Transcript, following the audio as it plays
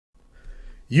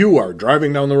You are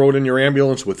driving down the road in your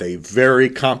ambulance with a very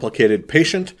complicated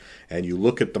patient, and you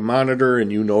look at the monitor and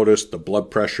you notice the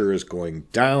blood pressure is going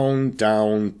down,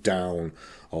 down, down,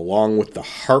 along with the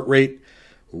heart rate.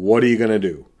 What are you going to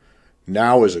do?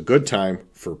 Now is a good time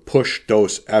for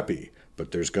push-dose epi,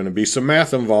 but there's going to be some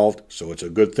math involved, so it's a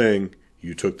good thing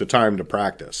you took the time to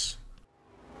practice.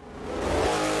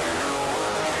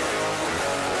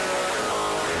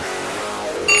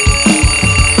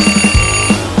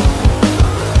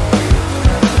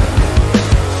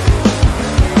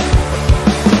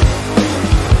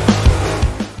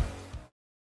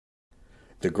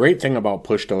 The great thing about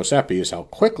push-dose epi is how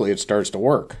quickly it starts to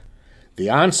work.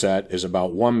 The onset is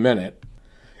about 1 minute,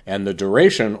 and the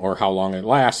duration, or how long it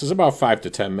lasts, is about 5 to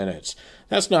 10 minutes.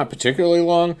 That's not particularly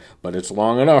long, but it's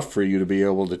long enough for you to be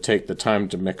able to take the time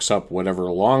to mix up whatever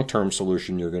long-term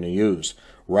solution you're going to use.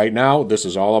 Right now, this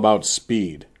is all about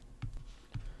speed,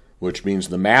 which means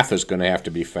the math is going to have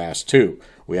to be fast too.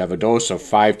 We have a dose of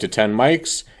 5 to 10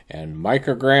 mics, and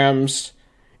micrograms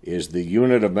is the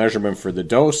unit of measurement for the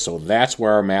dose, so that's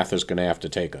where our math is going to have to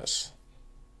take us.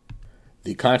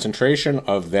 The concentration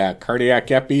of that cardiac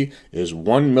epi is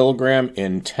 1 milligram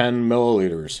in 10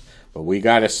 milliliters, but we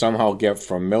got to somehow get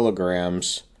from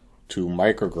milligrams to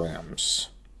micrograms.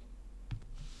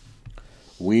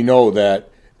 We know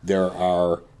that there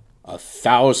are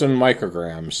 1,000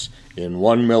 micrograms in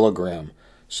 1 milligram,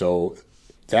 so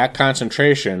that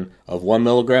concentration of 1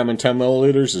 milligram in 10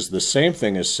 milliliters is the same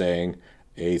thing as saying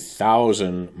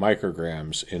 1,000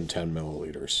 micrograms in 10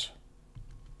 milliliters.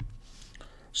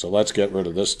 So let's get rid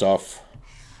of this stuff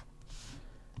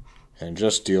and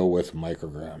just deal with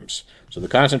micrograms. So the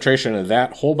concentration of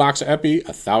that whole box of epi,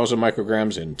 1,000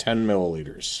 micrograms in 10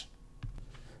 milliliters.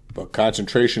 But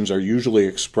concentrations are usually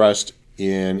expressed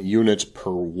in units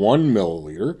per 1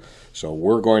 milliliter. So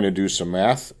we're going to do some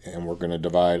math, and we're going to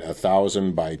divide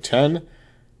 1,000 by 10,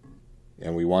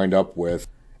 and we wind up with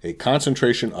a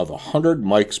concentration of 100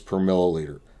 mics per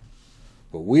milliliter.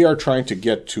 But we are trying to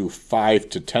get to 5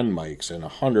 to 10 mics, and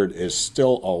 100 is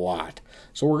still a lot.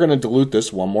 So we're going to dilute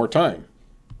this one more time.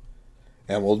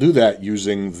 And we'll do that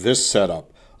using this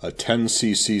setup, a 10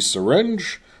 cc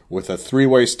syringe with a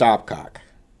 3-way stopcock.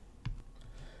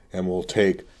 And we'll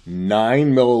take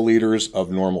 9 milliliters of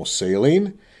normal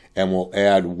saline, and we'll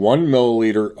add 1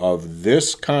 milliliter of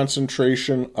this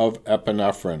concentration of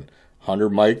epinephrine.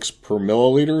 100 mics per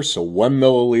milliliter, so 1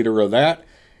 milliliter of that,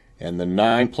 and the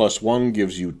 9 plus 1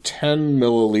 gives you 10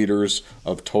 milliliters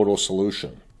of total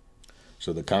solution.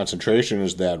 So the concentration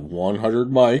is that 100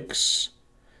 mics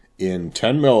in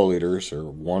 10 milliliters, or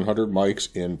 100 mics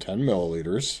in 10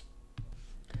 milliliters.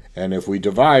 And if we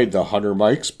divide the 100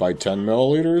 mics by 10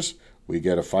 milliliters, we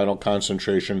get a final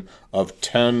concentration of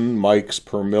 10 mics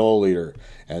per milliliter.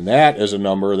 And that is a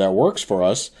number that works for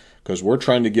us because we're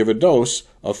trying to give a dose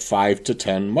of 5 to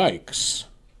 10 mics.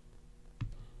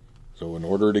 So in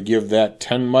order to give that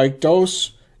 10 mic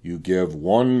dose, you give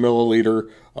 1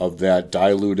 milliliter of that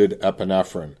diluted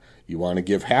epinephrine. You want to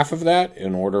give half of that.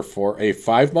 In order for a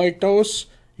 5 mic dose,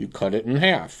 you cut it in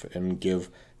half and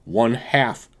give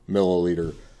 1/2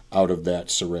 milliliter out of that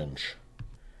syringe.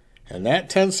 And that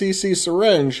 10 cc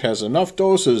syringe has enough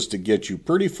doses to get you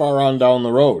pretty far on down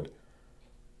the road.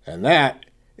 And that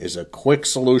is a quick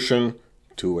solution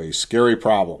to a scary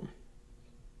problem.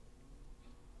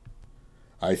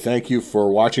 I thank you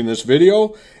for watching this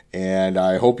video, and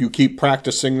I hope you keep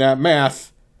practicing that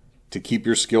math to keep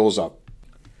your skills up.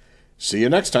 See you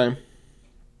next time.